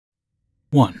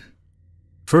1.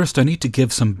 First, I need to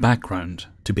give some background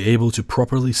to be able to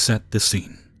properly set the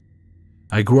scene.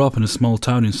 I grew up in a small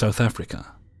town in South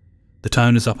Africa. The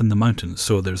town is up in the mountains,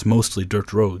 so there's mostly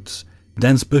dirt roads,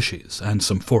 dense bushes, and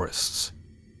some forests.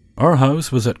 Our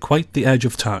house was at quite the edge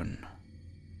of town.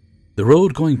 The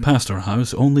road going past our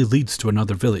house only leads to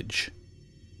another village.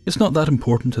 It's not that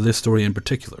important to this story in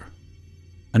particular.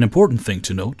 An important thing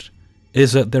to note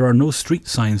is that there are no street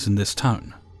signs in this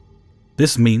town.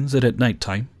 This means that at night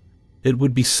time, it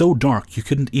would be so dark you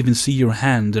couldn't even see your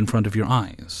hand in front of your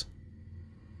eyes.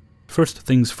 First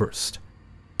things first,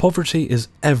 poverty is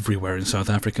everywhere in South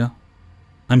Africa.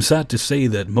 I'm sad to say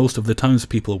that most of the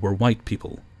townspeople were white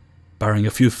people, barring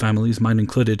a few families, mine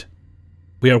included.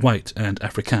 We are white and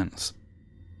Afrikaans.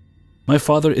 My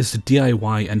father is the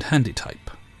DIY and handy type.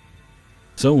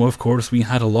 So, of course, we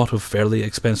had a lot of fairly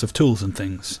expensive tools and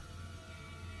things.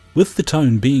 With the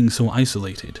town being so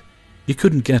isolated, you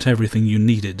couldn't get everything you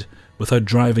needed without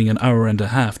driving an hour and a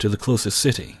half to the closest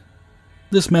city.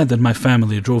 This meant that my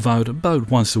family drove out about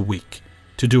once a week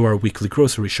to do our weekly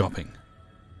grocery shopping.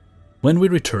 When we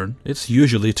return, it's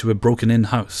usually to a broken-in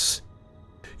house.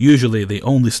 Usually they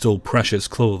only stole precious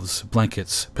clothes,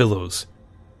 blankets, pillows,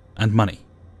 and money.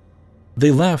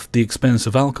 They left the expense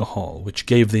of alcohol, which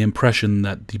gave the impression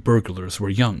that the burglars were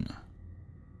young.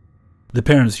 The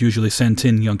parents usually sent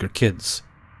in younger kids,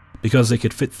 because they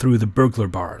could fit through the burglar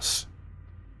bars,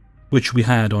 which we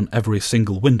had on every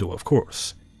single window, of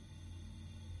course.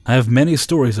 I have many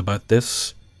stories about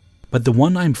this, but the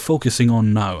one I'm focusing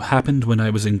on now happened when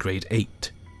I was in grade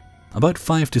 8, about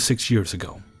 5 to 6 years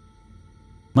ago.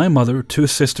 My mother, 2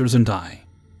 sisters and I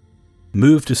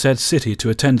moved to said city to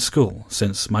attend school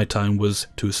since my town was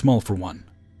too small for one.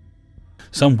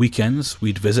 Some weekends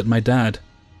we'd visit my dad,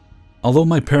 although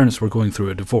my parents were going through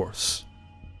a divorce.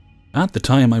 At the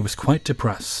time I was quite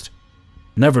depressed,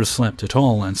 never slept at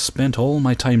all and spent all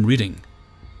my time reading.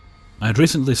 I had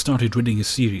recently started reading a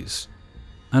series,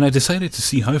 and I decided to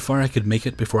see how far I could make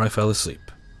it before I fell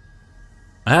asleep.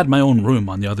 I had my own room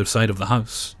on the other side of the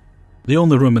house, the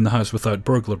only room in the house without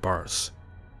burglar bars.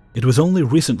 It was only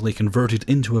recently converted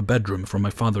into a bedroom for my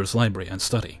father's library and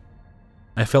study.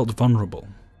 I felt vulnerable.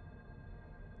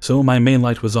 So my main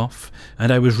light was off,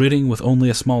 and I was reading with only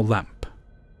a small lamp.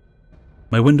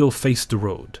 My window faced the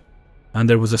road, and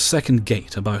there was a second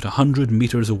gate about 100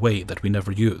 meters away that we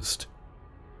never used.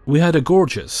 We had a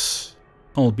gorgeous,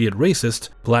 albeit racist,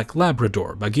 black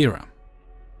Labrador, Bagheera.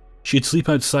 She'd sleep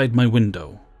outside my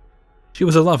window. She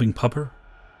was a loving pupper,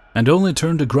 and only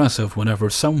turned aggressive whenever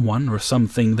someone or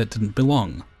something that didn't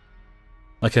belong,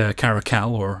 like a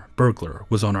caracal or burglar,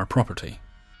 was on our property.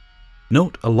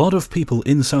 Note, a lot of people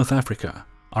in South Africa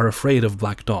are afraid of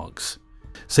black dogs,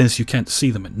 since you can't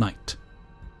see them at night.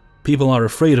 People are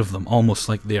afraid of them almost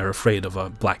like they are afraid of a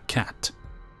black cat.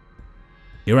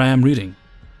 Here I am reading.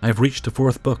 I've reached the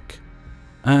 4th book,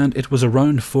 and it was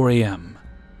around 4 AM.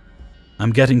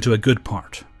 I'm getting to a good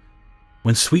part,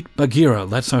 when sweet Bagheera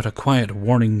lets out a quiet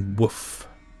warning woof.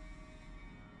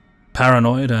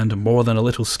 Paranoid and more than a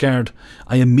little scared,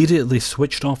 I immediately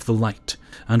switched off the light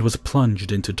and was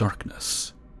plunged into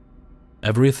darkness.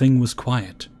 Everything was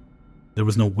quiet. There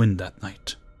was no wind that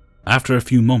night. After a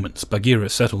few moments, Bagheera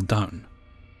settled down,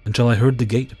 until I heard the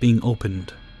gate being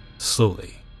opened,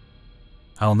 slowly.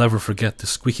 I'll never forget the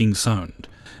squeaking sound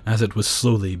as it was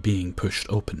slowly being pushed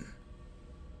open.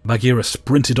 Bagheera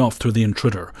sprinted off through the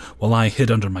intruder while I hid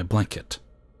under my blanket.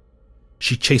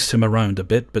 She chased him around a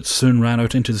bit but soon ran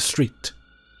out into the street.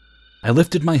 I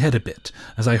lifted my head a bit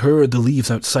as I heard the leaves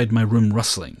outside my room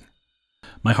rustling.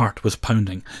 My heart was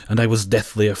pounding and I was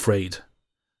deathly afraid.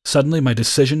 Suddenly my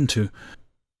decision to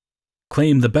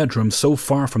claim the bedroom so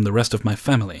far from the rest of my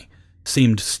family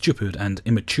seemed stupid and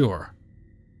immature.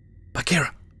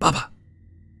 "Bagheera, Baba!"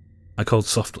 I called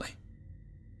softly.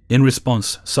 In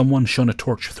response, someone shone a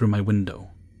torch through my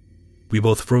window. We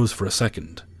both froze for a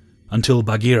second, until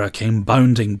Bagheera came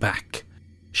bounding back.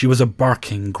 She was a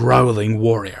barking, growling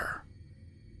warrior,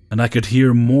 and I could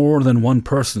hear more than one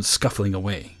person scuffling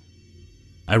away.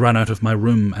 I ran out of my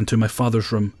room and to my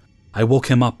father's room. I woke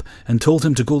him up and told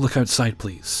him to go look outside,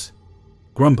 please.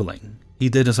 Grumbling, he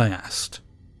did as I asked.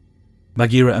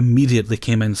 Bagheera immediately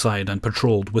came inside and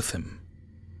patrolled with him.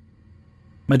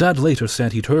 My dad later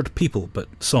said he'd heard people but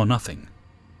saw nothing.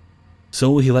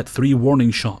 So he let 3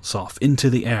 warning shots off into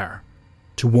the air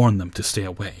to warn them to stay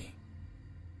away.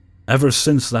 Ever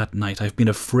since that night I've been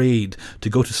afraid to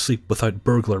go to sleep without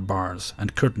burglar bars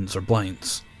and curtains or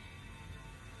blinds.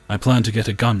 I plan to get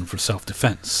a gun for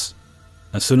self-defense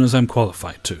as soon as I'm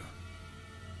qualified to.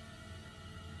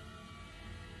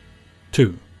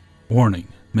 2. Warning: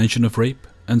 mention of rape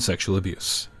and sexual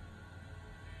abuse.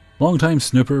 Long-time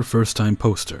snooper, first-time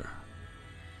poster.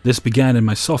 This began in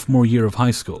my sophomore year of high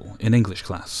school, in English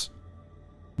class.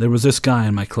 There was this guy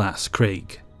in my class,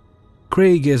 Craig.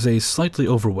 Craig is a slightly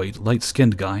overweight,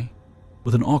 light-skinned guy,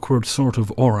 with an awkward sort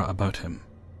of aura about him.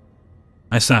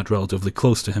 I sat relatively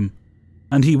close to him,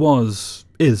 and he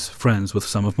is friends with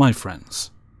some of my friends.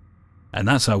 And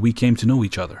that's how we came to know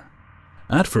each other.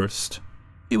 At first,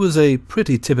 he was a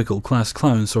pretty typical class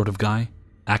clown sort of guy,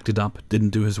 acted up, didn't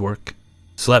do his work,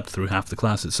 slept through half the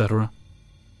class, etc.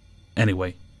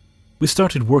 Anyway, we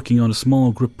started working on a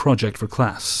small group project for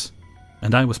class,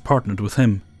 and I was partnered with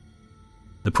him.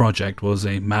 The project was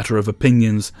a matter of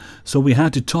opinions, so we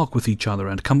had to talk with each other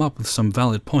and come up with some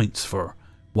valid points for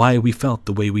why we felt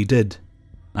the way we did.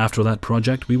 After that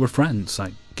project, we were friends,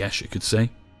 I guess you could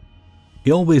say.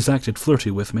 He always acted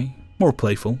flirty with me, more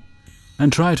playful,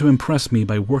 and tried to impress me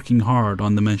by working hard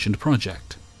on the mentioned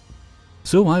project.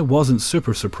 So I wasn't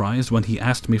super surprised when he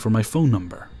asked me for my phone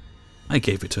number. I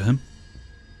gave it to him,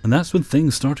 and that's when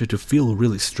things started to feel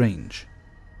really strange.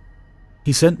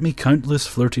 He sent me countless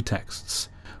flirty texts,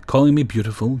 calling me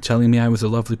beautiful, telling me I was a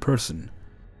lovely person,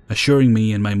 assuring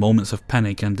me in my moments of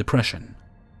panic and depression.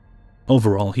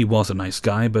 Overall, he was a nice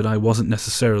guy, but I wasn't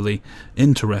necessarily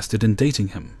interested in dating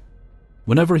him.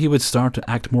 Whenever he would start to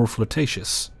act more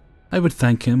flirtatious, I would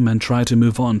thank him and try to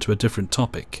move on to a different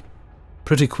topic.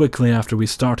 Pretty quickly after we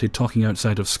started talking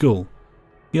outside of school,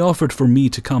 he offered for me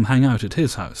to come hang out at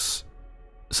his house.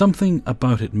 Something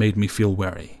about it made me feel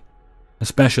wary,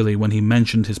 especially when he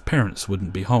mentioned his parents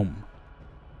wouldn't be home.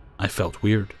 I felt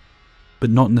weird, but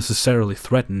not necessarily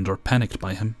threatened or panicked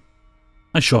by him.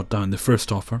 I shot down the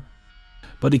first offer,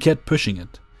 but he kept pushing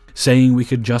it, saying we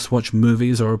could just watch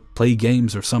movies or play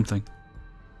games or something.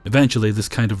 Eventually, this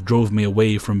kind of drove me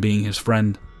away from being his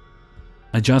friend.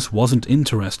 I just wasn't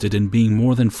interested in being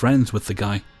more than friends with the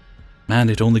guy, and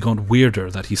it only got weirder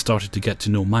that he started to get to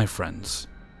know my friends.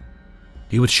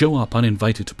 He would show up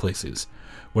uninvited to places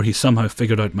where he somehow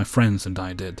figured out my friends and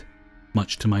I did,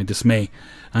 much to my dismay,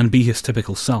 and be his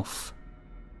typical self.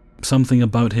 Something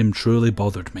about him truly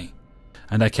bothered me,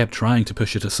 and I kept trying to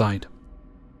push it aside,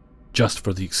 just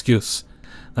for the excuse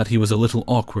that he was a little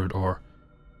awkward or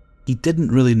he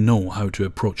didn't really know how to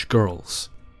approach girls.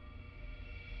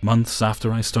 Months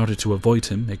after I started to avoid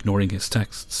him, ignoring his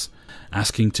texts,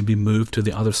 asking to be moved to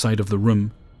the other side of the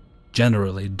room,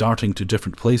 generally darting to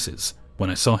different places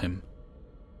when I saw him,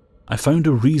 I found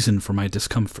a reason for my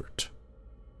discomfort.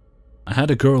 I had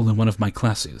a girl in one of my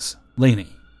classes,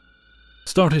 Lainey,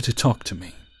 started to talk to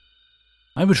me.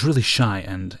 I was really shy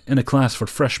and in a class for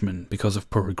freshmen because of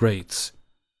poor grades.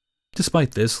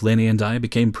 Despite this, Lainey and I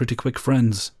became pretty quick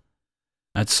friends.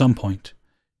 At some point,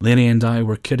 Lainey and I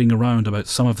were kidding around about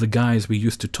some of the guys we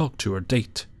used to talk to or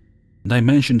date, and I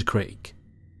mentioned Craig.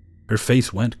 Her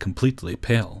face went completely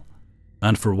pale,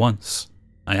 and for once,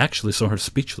 I actually saw her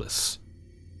speechless.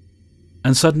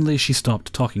 And suddenly she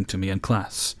stopped talking to me in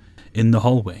class, in the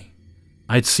hallway.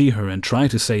 I'd see her and try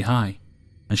to say hi,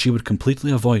 and she would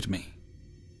completely avoid me.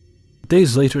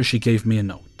 Days later, she gave me a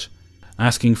note,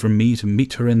 asking for me to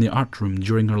meet her in the art room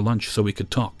during her lunch so we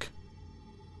could talk.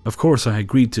 Of course, I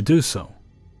agreed to do so.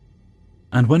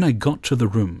 And when I got to the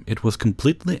room, it was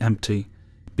completely empty,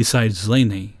 besides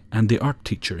Lainey and the art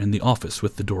teacher in the office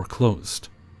with the door closed.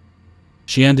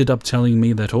 She ended up telling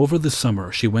me that over the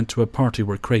summer she went to a party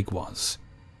where Craig was,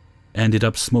 ended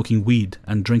up smoking weed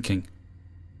and drinking,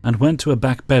 and went to a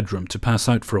back bedroom to pass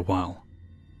out for a while.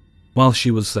 While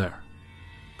she was there,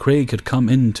 Craig had come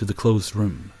into the closed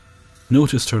room,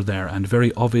 noticed her there and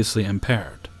very obviously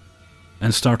impaired,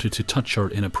 and started to touch her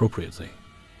inappropriately.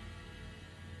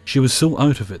 She was so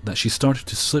out of it that she started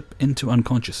to slip into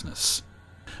unconsciousness,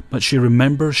 but she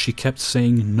remembers she kept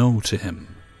saying no to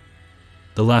him.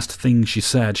 The last thing she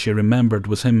said she remembered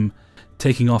was him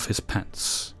taking off his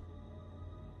pants.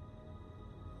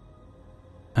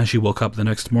 And she woke up the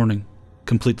next morning,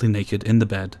 completely naked in the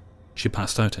bed she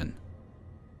passed out in,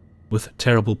 with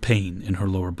terrible pain in her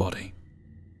lower body.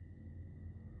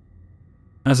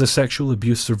 As a sexual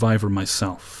abuse survivor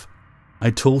myself, I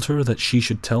told her that she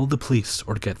should tell the police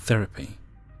or get therapy.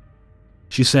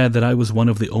 She said that I was one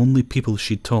of the only people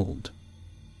she'd told,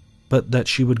 but that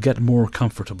she would get more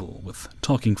comfortable with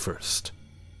talking first,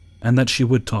 and that she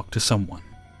would talk to someone.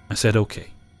 I said okay.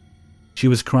 She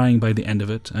was crying by the end of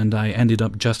it, and I ended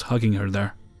up just hugging her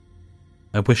there.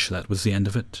 I wish that was the end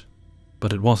of it,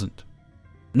 but it wasn't.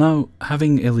 Now,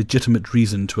 having a legitimate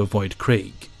reason to avoid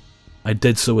Craig, I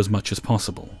did so as much as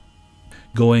possible,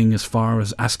 going as far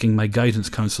as asking my guidance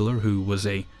counselor, who was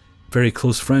a very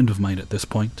close friend of mine at this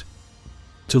point,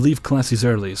 to leave classes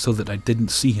early so that I didn't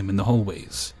see him in the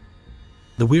hallways.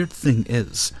 The weird thing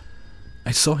is,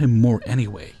 I saw him more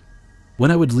anyway.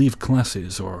 When I would leave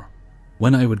classes or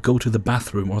when I would go to the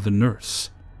bathroom or the nurse,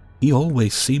 he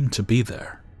always seemed to be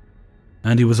there.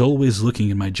 And he was always looking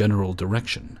in my general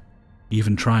direction,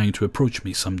 even trying to approach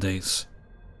me some days.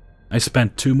 I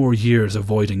spent 2 more years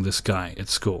avoiding this guy at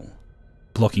school,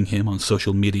 blocking him on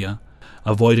social media,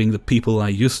 avoiding the people I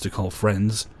used to call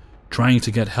friends, trying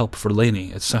to get help for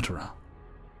Lainey, etc.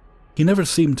 He never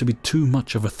seemed to be too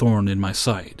much of a thorn in my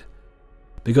side,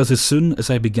 because as soon as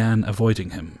I began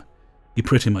avoiding him, he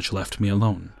pretty much left me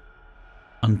alone.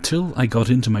 Until I got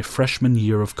into my freshman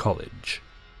year of college.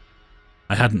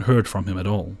 I hadn't heard from him at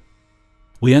all.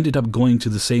 We ended up going to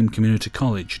the same community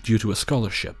college due to a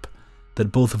scholarship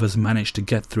that both of us managed to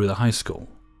get through the high school.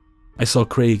 I saw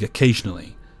Craig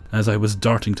occasionally as I was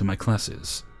darting to my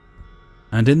classes.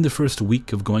 And in the first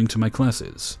week of going to my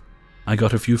classes, I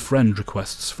got a few friend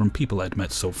requests from people I'd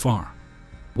met so far.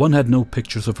 One had no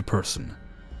pictures of a person,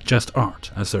 just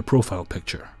art as their profile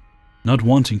picture. Not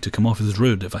wanting to come off as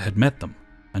rude if I had met them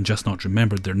and just not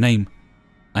remembered their name,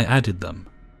 I added them.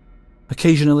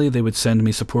 Occasionally they would send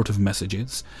me supportive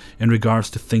messages in regards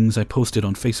to things I posted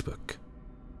on Facebook.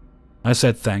 I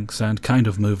said thanks and kind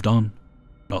of moved on,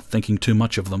 not thinking too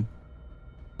much of them.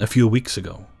 A few weeks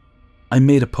ago, I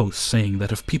made a post saying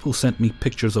that if people sent me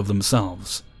pictures of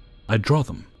themselves, I'd draw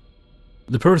them.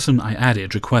 The person I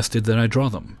added requested that I draw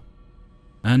them,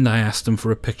 and I asked them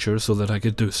for a picture so that I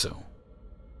could do so.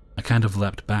 I kind of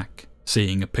leapt back,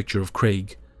 seeing a picture of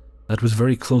Craig that was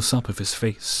very close up of his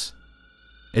face.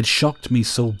 It shocked me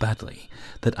so badly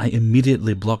that I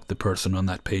immediately blocked the person on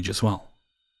that page as well.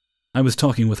 I was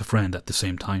talking with a friend at the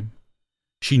same time.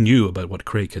 She knew about what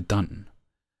Craig had done,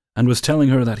 and was telling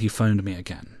her that he found me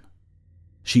again.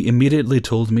 She immediately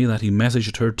told me that he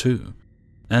messaged her too,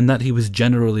 and that he was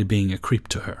generally being a creep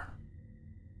to her.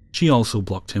 She also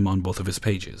blocked him on both of his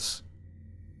pages.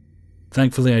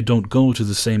 Thankfully, I don't go to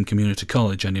the same community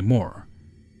college anymore,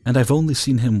 and I've only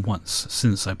seen him once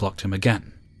since I blocked him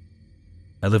again.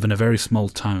 I live in a very small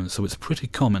town, so it's pretty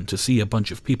common to see a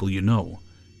bunch of people you know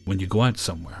when you go out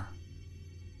somewhere.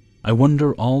 I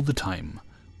wonder all the time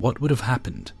what would have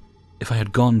happened if I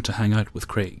had gone to hang out with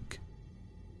Craig.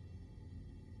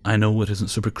 I know it isn't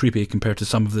super creepy compared to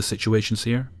some of the situations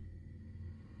here,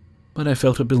 but I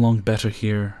felt it belonged better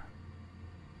here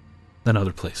than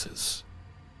other places.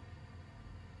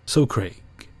 So Craig,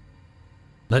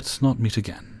 let's not meet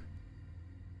again.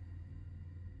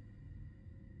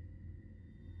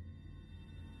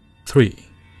 Three.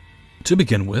 To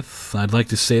begin with, I'd like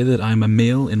to say that I'm a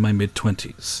male in my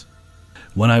mid-20s.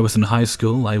 When I was in high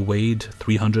school, I weighed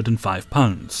 305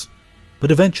 pounds,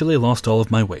 but eventually lost all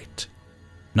of my weight.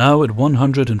 Now at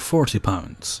 140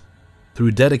 pounds,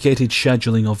 through dedicated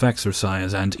scheduling of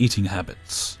exercise and eating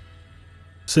habits.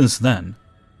 Since then,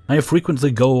 I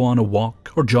frequently go on a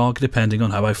walk or jog depending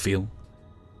on how I feel.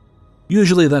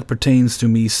 Usually that pertains to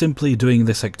me simply doing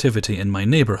this activity in my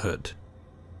neighborhood.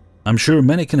 I'm sure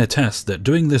many can attest that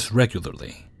doing this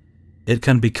regularly, it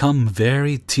can become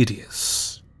very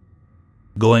tedious.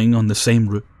 Going on the same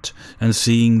route and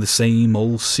seeing the same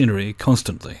old scenery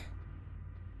constantly.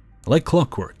 Like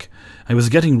clockwork, I was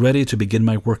getting ready to begin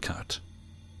my workout,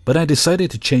 but I decided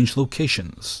to change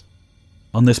locations.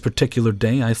 On this particular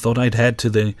day, I thought I'd head to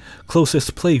the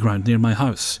closest playground near my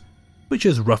house, which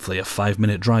is roughly a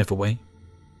 5-minute drive away.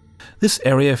 This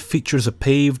area features a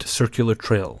paved circular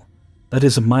trail that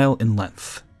is a mile in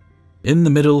length. In the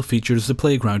middle features the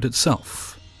playground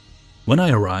itself. When I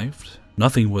arrived,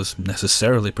 nothing was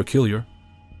necessarily peculiar.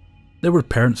 There were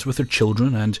parents with their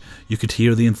children, and you could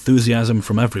hear the enthusiasm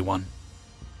from everyone.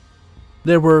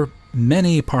 There were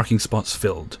many parking spots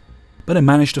filled, but I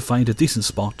managed to find a decent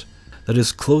spot that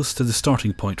is close to the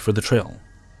starting point for the trail.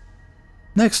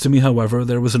 Next to me, however,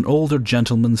 there was an older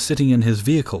gentleman sitting in his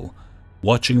vehicle,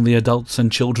 watching the adults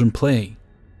and children play.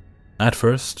 At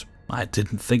first, I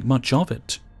didn't think much of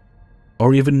it,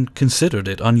 or even considered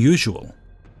it unusual.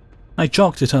 I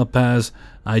chalked it up as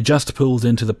I just pulled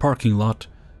into the parking lot,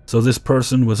 so this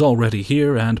person was already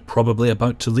here and probably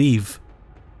about to leave.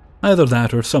 Either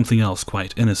that or something else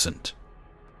quite innocent.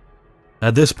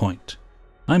 At this point,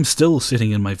 I'm still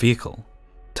sitting in my vehicle,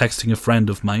 texting a friend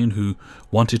of mine who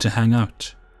wanted to hang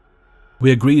out.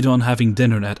 We agreed on having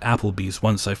dinner at Applebee's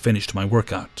once I finished my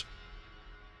workout.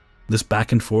 This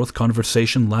back and forth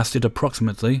conversation lasted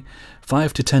approximately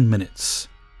 5 to 10 minutes.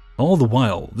 All the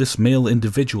while, this male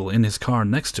individual in his car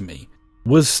next to me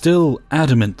was still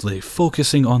adamantly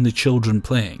focusing on the children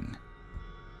playing,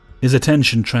 his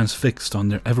attention transfixed on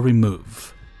their every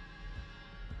move.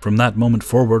 From that moment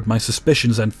forward, my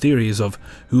suspicions and theories of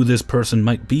who this person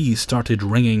might be started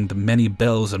ringing the many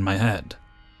bells in my head.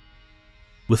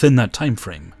 Within that time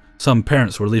frame, some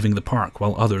parents were leaving the park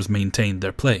while others maintained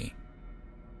their play.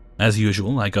 As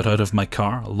usual, I got out of my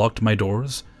car, locked my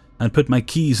doors, and put my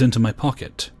keys into my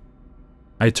pocket.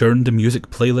 I turned the music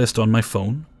playlist on my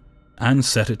phone and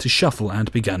set it to shuffle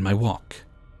and began my walk.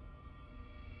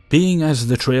 Being as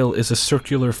the trail is a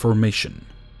circular formation,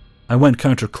 I went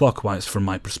counterclockwise from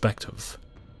my perspective.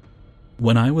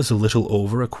 When I was a little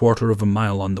over a quarter of a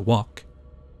mile on the walk,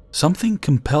 something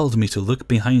compelled me to look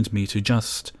behind me to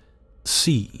just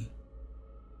see.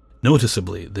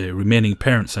 Noticeably, the remaining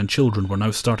parents and children were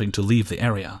now starting to leave the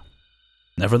area.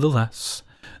 Nevertheless,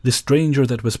 the stranger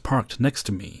that was parked next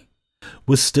to me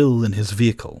was still in his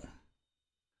vehicle.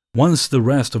 Once the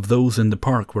rest of those in the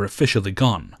park were officially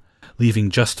gone, leaving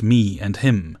just me and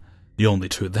him, the only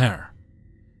two there,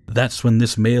 that's when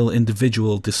this male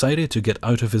individual decided to get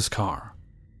out of his car.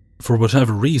 For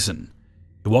whatever reason,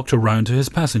 he walked around to his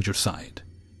passenger side,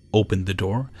 opened the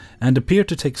door, and appeared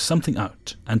to take something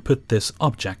out and put this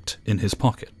object in his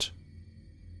pocket.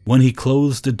 When he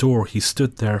closed the door, he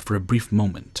stood there for a brief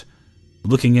moment,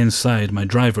 looking inside my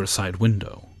driver's side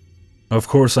window. Of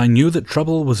course, I knew that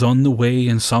trouble was on the way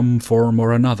in some form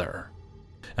or another,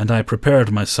 and I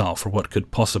prepared myself for what could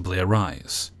possibly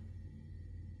arise.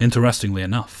 Interestingly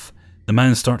enough, the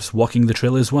man starts walking the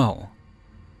trail as well.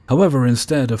 However,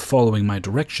 instead of following my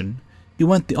direction, he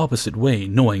went the opposite way,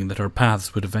 knowing that our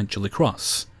paths would eventually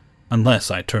cross, unless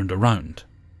I turned around.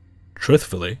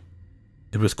 Truthfully,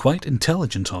 it was quite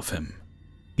intelligent of him.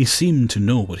 He seemed to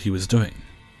know what he was doing.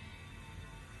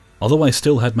 Although I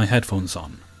still had my headphones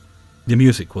on, the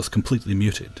music was completely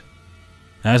muted.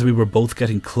 As we were both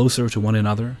getting closer to one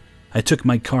another, I took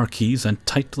my car keys and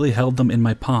tightly held them in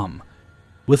my palm,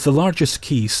 with the largest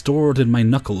key stored in my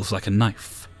knuckles like a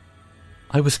knife.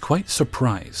 I was quite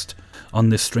surprised on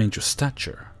this stranger's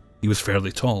stature. He was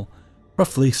fairly tall,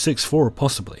 roughly 6'4"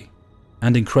 possibly,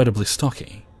 and incredibly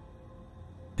stocky.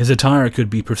 His attire could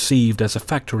be perceived as a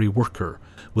factory worker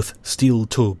with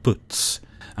steel-toe boots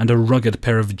and a rugged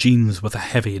pair of jeans with a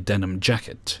heavy denim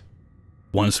jacket.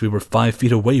 Once we were 5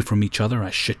 feet away from each other,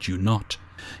 I shit you not,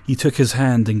 he took his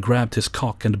hand and grabbed his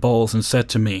cock and balls and said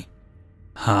to me,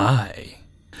 "Hi,"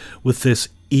 with this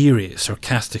eerie,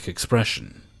 sarcastic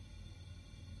expression.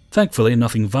 Thankfully,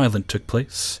 nothing violent took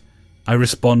place. I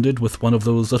responded with one of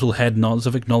those little head nods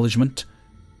of acknowledgement,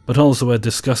 but also a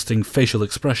disgusting facial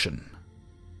expression.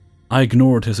 I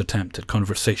ignored his attempt at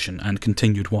conversation and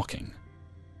continued walking.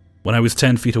 When I was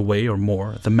 10 feet away or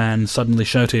more, the man suddenly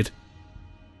shouted,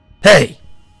 "Hey!"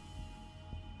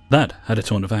 That had a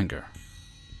tone of anger.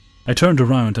 I turned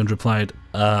around and replied,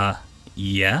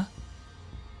 yeah?"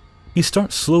 He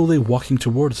starts slowly walking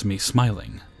towards me,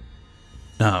 smiling.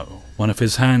 Now, one of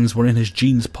his hands were in his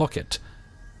jeans pocket,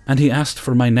 and he asked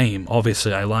for my name.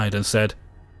 Obviously, I lied and said,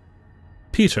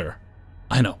 "Peter."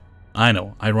 I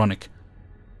know, ironic.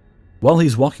 While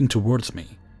he's walking towards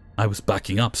me, I was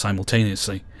backing up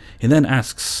simultaneously. He then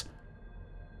asks,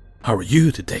 "How are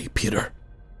you today, Peter?"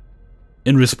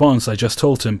 In response, I just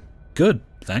told him, "Good,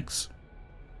 thanks,"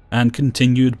 and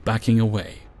continued backing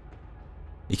away.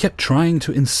 He kept trying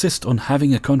to insist on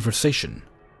having a conversation.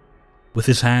 With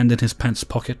his hand in his pants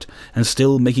pocket and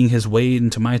still making his way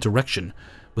into my direction,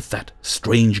 with that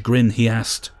strange grin, he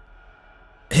asked,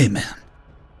 "Hey man,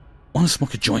 wanna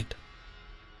smoke a joint?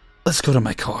 Let's go to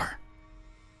my car.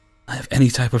 I have any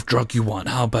type of drug you want.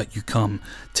 How about you come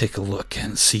take a look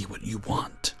and see what you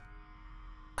want?"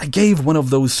 I gave one of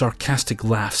those sarcastic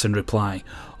laughs in reply,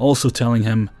 also telling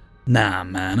him, "Nah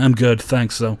man, I'm good,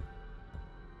 thanks though."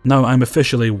 Now I'm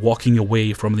officially walking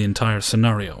away from the entire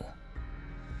scenario,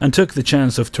 and took the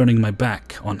chance of turning my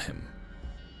back on him.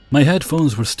 My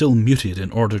headphones were still muted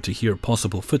in order to hear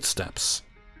possible footsteps.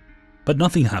 But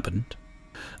nothing happened.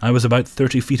 I was about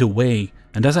 30 feet away,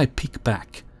 and as I peeked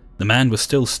back, the man was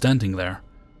still standing there.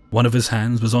 One of his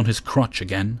hands was on his crotch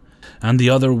again, and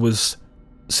the other was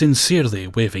sincerely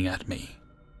waving at me.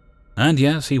 And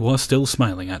yes, he was still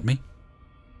smiling at me.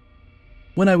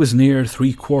 When I was near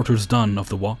 3/4 done of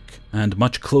the walk, and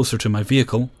much closer to my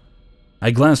vehicle, I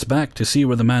glanced back to see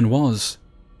where the man was.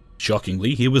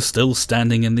 Shockingly, he was still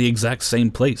standing in the exact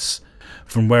same place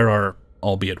from where our,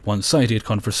 albeit one-sided,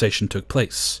 conversation took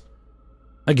place.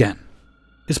 Again,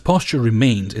 his posture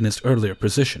remained in its earlier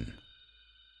position.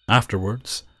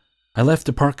 Afterwards, I left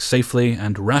the park safely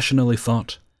and rationally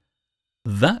thought,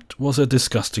 that was a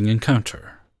disgusting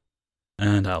encounter,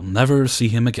 and I'll never see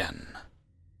him again.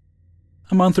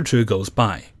 A month or two goes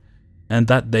by, and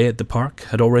that day at the park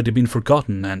had already been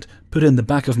forgotten and put in the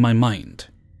back of my mind.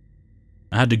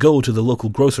 I had to go to the local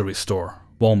grocery store,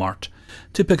 Walmart,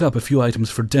 to pick up a few items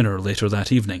for dinner later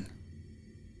that evening.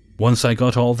 Once I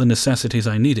got all the necessities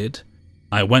I needed,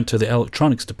 I went to the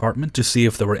electronics department to see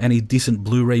if there were any decent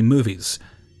Blu-ray movies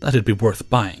that'd be worth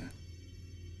buying.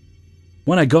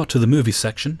 When I got to the movie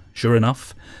section, sure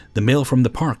enough, the mail from the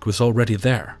park was already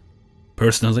there.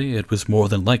 Personally, it was more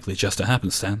than likely just a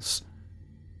happenstance.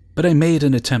 But I made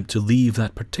an attempt to leave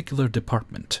that particular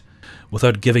department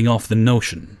without giving off the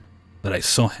notion that I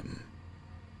saw him.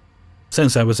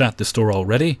 Since I was at the store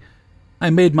already, I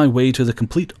made my way to the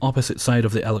complete opposite side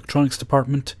of the electronics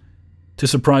department to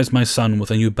surprise my son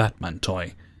with a new Batman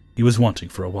toy he was wanting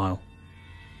for a while.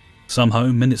 Somehow,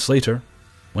 minutes later,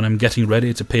 when I'm getting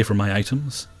ready to pay for my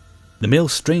items, the male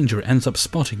stranger ends up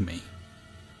spotting me.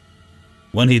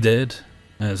 When he did,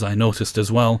 as I noticed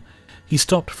as well, he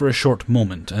stopped for a short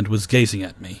moment and was gazing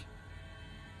at me.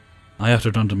 I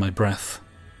uttered under my breath,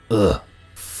 "Ugh,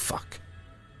 fuck."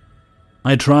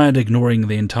 I tried ignoring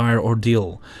the entire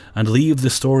ordeal and leave the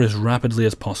store as rapidly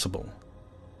as possible.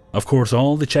 Of course,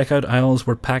 all the checkout aisles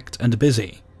were packed and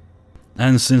busy,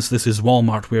 and since this is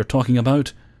Walmart we are talking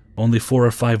about, only 4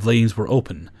 or 5 lanes were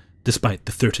open, despite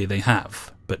the 30 they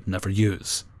have, but never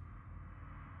use.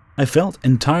 I felt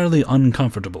entirely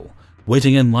uncomfortable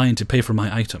waiting in line to pay for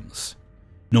my items,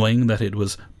 knowing that it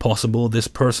was possible this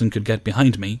person could get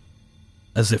behind me,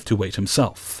 as if to wait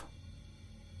himself,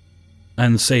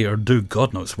 and say or do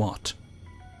God knows what.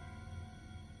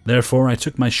 Therefore, I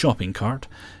took my shopping cart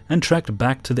and trekked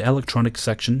back to the electronics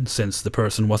section since the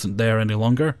person wasn't there any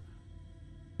longer.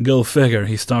 Go figure,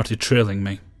 he started trailing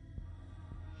me.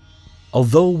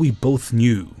 Although we both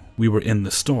knew we were in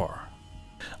the store,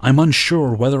 I'm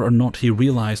unsure whether or not he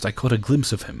realized I caught a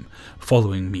glimpse of him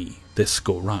following me this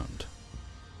go-round.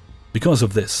 Because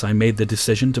of this, I made the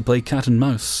decision to play cat and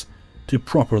mouse to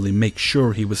properly make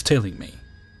sure he was tailing me.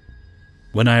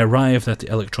 When I arrived at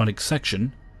the electronics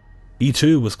section, he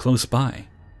too was close by.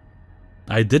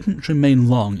 I didn't remain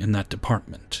long in that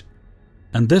department,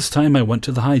 and this time I went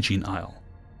to the hygiene aisle,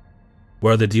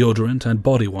 where the deodorant and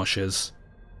body wash is.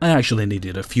 I actually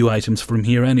needed a few items from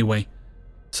here anyway,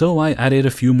 so I added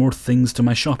a few more things to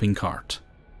my shopping cart.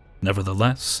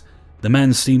 Nevertheless, the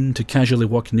man seemed to casually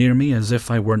walk near me as if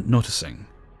I weren't noticing.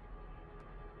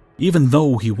 Even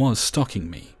though he was stalking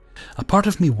me, a part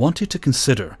of me wanted to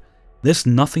consider this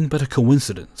nothing but a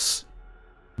coincidence.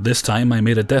 This time I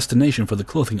made a destination for the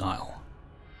clothing aisle.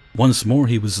 Once more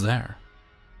he was there.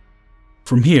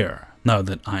 From here, now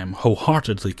that I am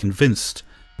wholeheartedly convinced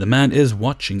the man is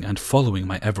watching and following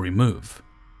my every move,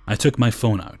 I took my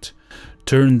phone out,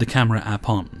 turned the camera app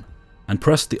on, and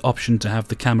pressed the option to have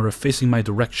the camera facing my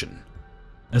direction,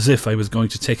 as if I was going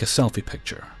to take a selfie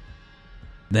picture.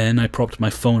 Then I propped my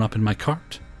phone up in my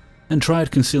cart and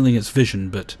tried concealing its vision,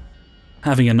 but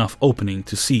having enough opening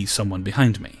to see someone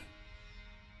behind me.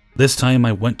 This time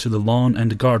I went to the lawn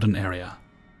and garden area.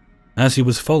 As he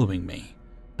was following me,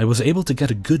 I was able to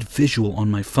get a good visual on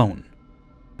my phone,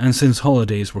 and since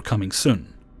holidays were coming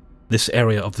soon, this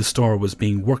area of the store was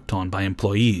being worked on by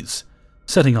employees,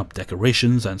 setting up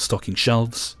decorations and stocking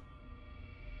shelves.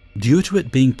 Due to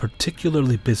it being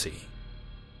particularly busy,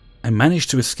 I managed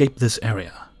to escape this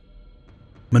area,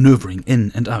 maneuvering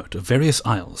in and out of various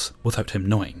aisles without him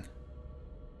knowing.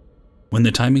 When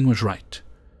the timing was right,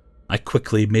 I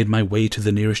quickly made my way to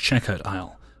the nearest checkout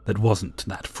aisle that wasn't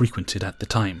that frequented at the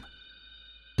time.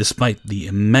 Despite the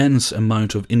immense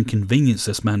amount of inconvenience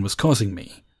this man was causing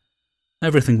me,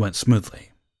 everything went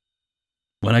smoothly.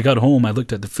 When I got home, I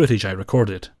looked at the footage I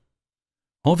recorded.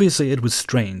 Obviously it was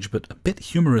strange, but a bit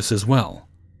humorous as well.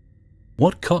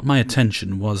 What caught my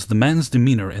attention was the man's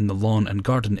demeanor in the lawn and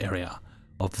garden area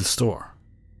of the store.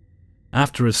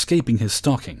 After escaping his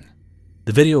stalking,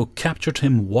 the video captured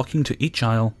him walking to each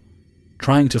aisle,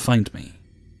 trying to find me,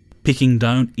 peeking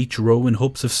down each row in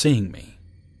hopes of seeing me.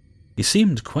 He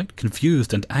seemed quite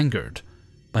confused and angered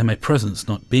by my presence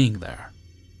not being there.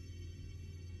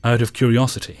 Out of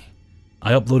curiosity,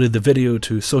 I uploaded the video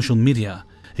to social media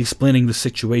explaining the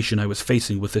situation I was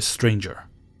facing with this stranger.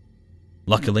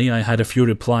 Luckily, I had a few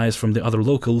replies from the other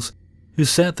locals who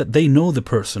said that they know the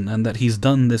person and that he's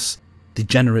done this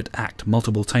degenerate act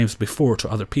multiple times before to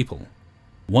other people.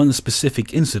 One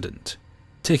specific incident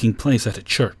taking place at a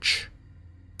church.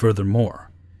 Furthermore,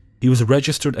 he was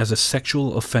registered as a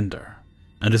sexual offender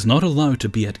and is not allowed to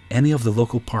be at any of the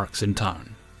local parks in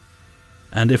town.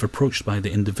 And if approached by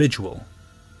the individual,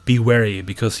 be wary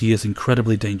because he is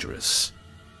incredibly dangerous,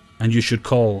 and you should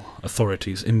call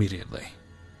authorities immediately.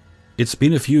 It's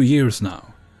been a few years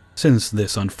now since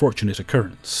this unfortunate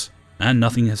occurrence, and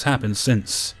nothing has happened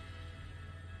since.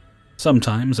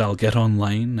 Sometimes I'll get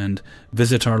online and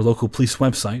visit our local police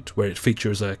website where it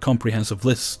features a comprehensive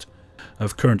list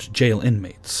of current jail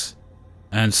inmates,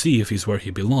 and see if he's where he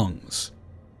belongs.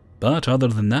 But other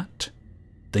than that,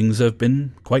 things have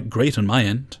been quite great on my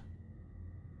end.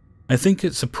 I think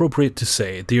it's appropriate to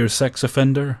say, dear sex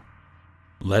offender,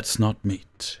 let's not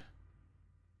meet.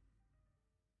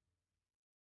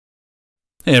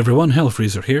 Hey everyone,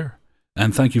 Hellfreezer here,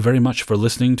 and thank you very much for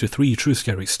listening to 3 True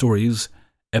Scary Stories,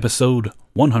 episode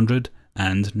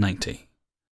 190.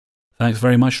 Thanks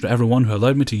very much to everyone who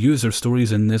allowed me to use their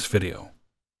stories in this video.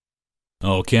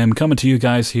 Okay, I'm coming to you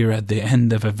guys here at the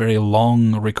end of a very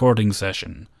long recording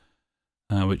session,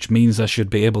 which means I should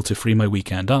be able to free my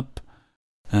weekend up.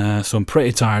 So I'm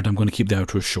pretty tired. I'm going to keep the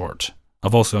outro short.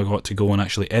 I've also got to go and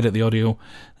actually edit the audio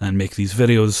and make these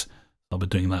videos. I'll be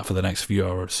doing that for the next few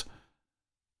hours.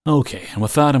 Okay, and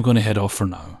with that I'm going to head off for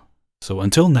now. So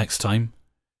until next time,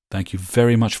 thank you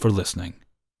very much for listening,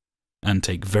 and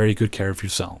take very good care of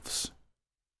yourselves.